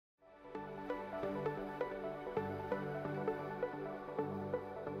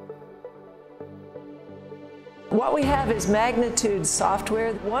What we have is Magnitude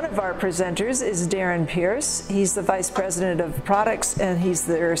software. One of our presenters is Darren Pierce. He's the Vice President of Products and he's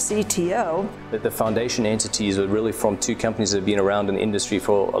their CTO. The foundation entities are really from two companies that have been around in the industry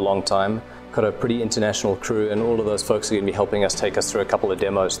for a long time. Got a pretty international crew, and all of those folks are going to be helping us take us through a couple of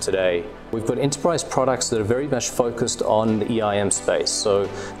demos today. We've got enterprise products that are very much focused on the EIM space, so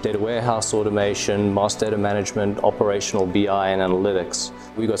data warehouse automation, master data management, operational BI and analytics.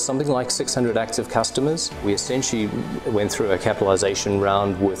 We've got something like 600 active customers. We essentially went through a capitalization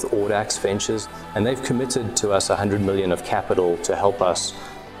round with Audax Ventures, and they've committed to us 100 million of capital to help us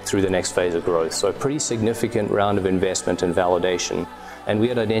through the next phase of growth. So a pretty significant round of investment and validation. And we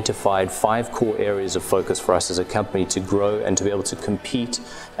had identified 5 core areas of focus for us as a company to grow and to be able to compete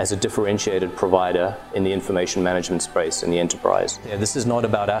as a differentiated provider in the information management space in the enterprise. This is not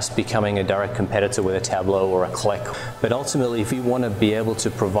about us becoming a direct competitor with a Tableau or a Click, but ultimately if you want to be able to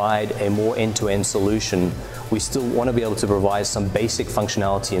provide a more end-to-end solution, we still want to be able to provide some basic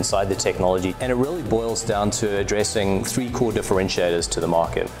functionality inside the technology. And it really boils down to addressing 3 core differentiators to the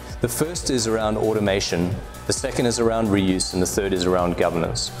market. The first is around automation, the second is around reuse, and the third is around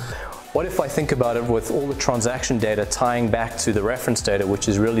governance. What if I think about it with all the transaction data tying back to the reference data, which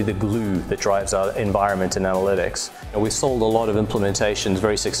is really the glue that drives our environment and analytics? And we sold a lot of implementations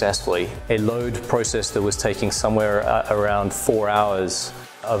very successfully. A load process that was taking somewhere around 4 hours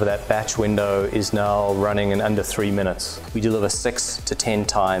over that batch window is now running in under 3 minutes. We deliver 6 to 10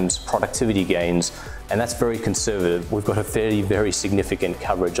 times productivity gains, and that's very conservative. We've got a very significant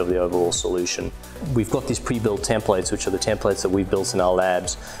coverage of the overall solution. We've got these pre-built templates, which are the templates that we've built in our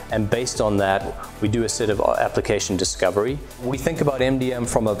labs, and based on that, we do a set of application discovery. We think about MDM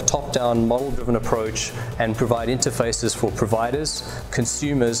from a top-down, model-driven approach and provide interfaces for providers,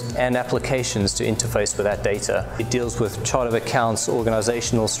 consumers, and applications to interface with that data. It deals with chart of accounts,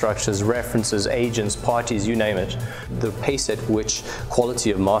 organizational structures, references, agents, parties, you name it. The pace at which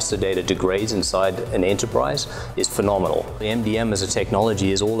quality of master data degrades inside an enterprise is phenomenal. The MDM as a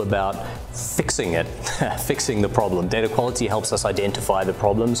technology is all about fixing it, fixing the problem. Data quality helps us identify the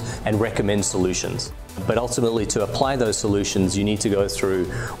problems and recommend solutions. But ultimately, to apply those solutions, you need to go through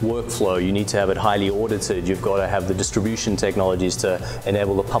workflow, you need to have it highly audited, you've got to have the distribution technologies to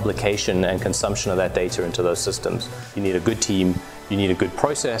enable the publication and consumption of that data into those systems. You need a good team, you need a good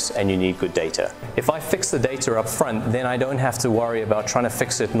process, and you need good data. If I fix the data up front, then I don't have to worry about trying to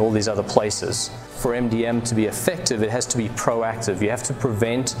fix it in all these other places. For MDM to be effective, it has to be proactive. You have to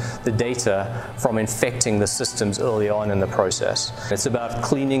prevent the data from infecting the systems early on in the process. It's about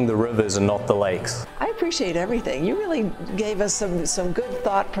cleaning the rivers and not the lakes. I appreciate everything. You really gave us some good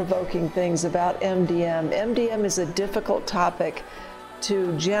thought-provoking things about MDM. MDM is a difficult topic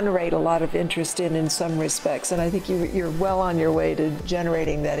to generate a lot of interest in some respects, and I think you're well on your way to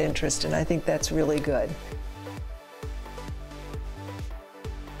generating that interest, and I think that's really good.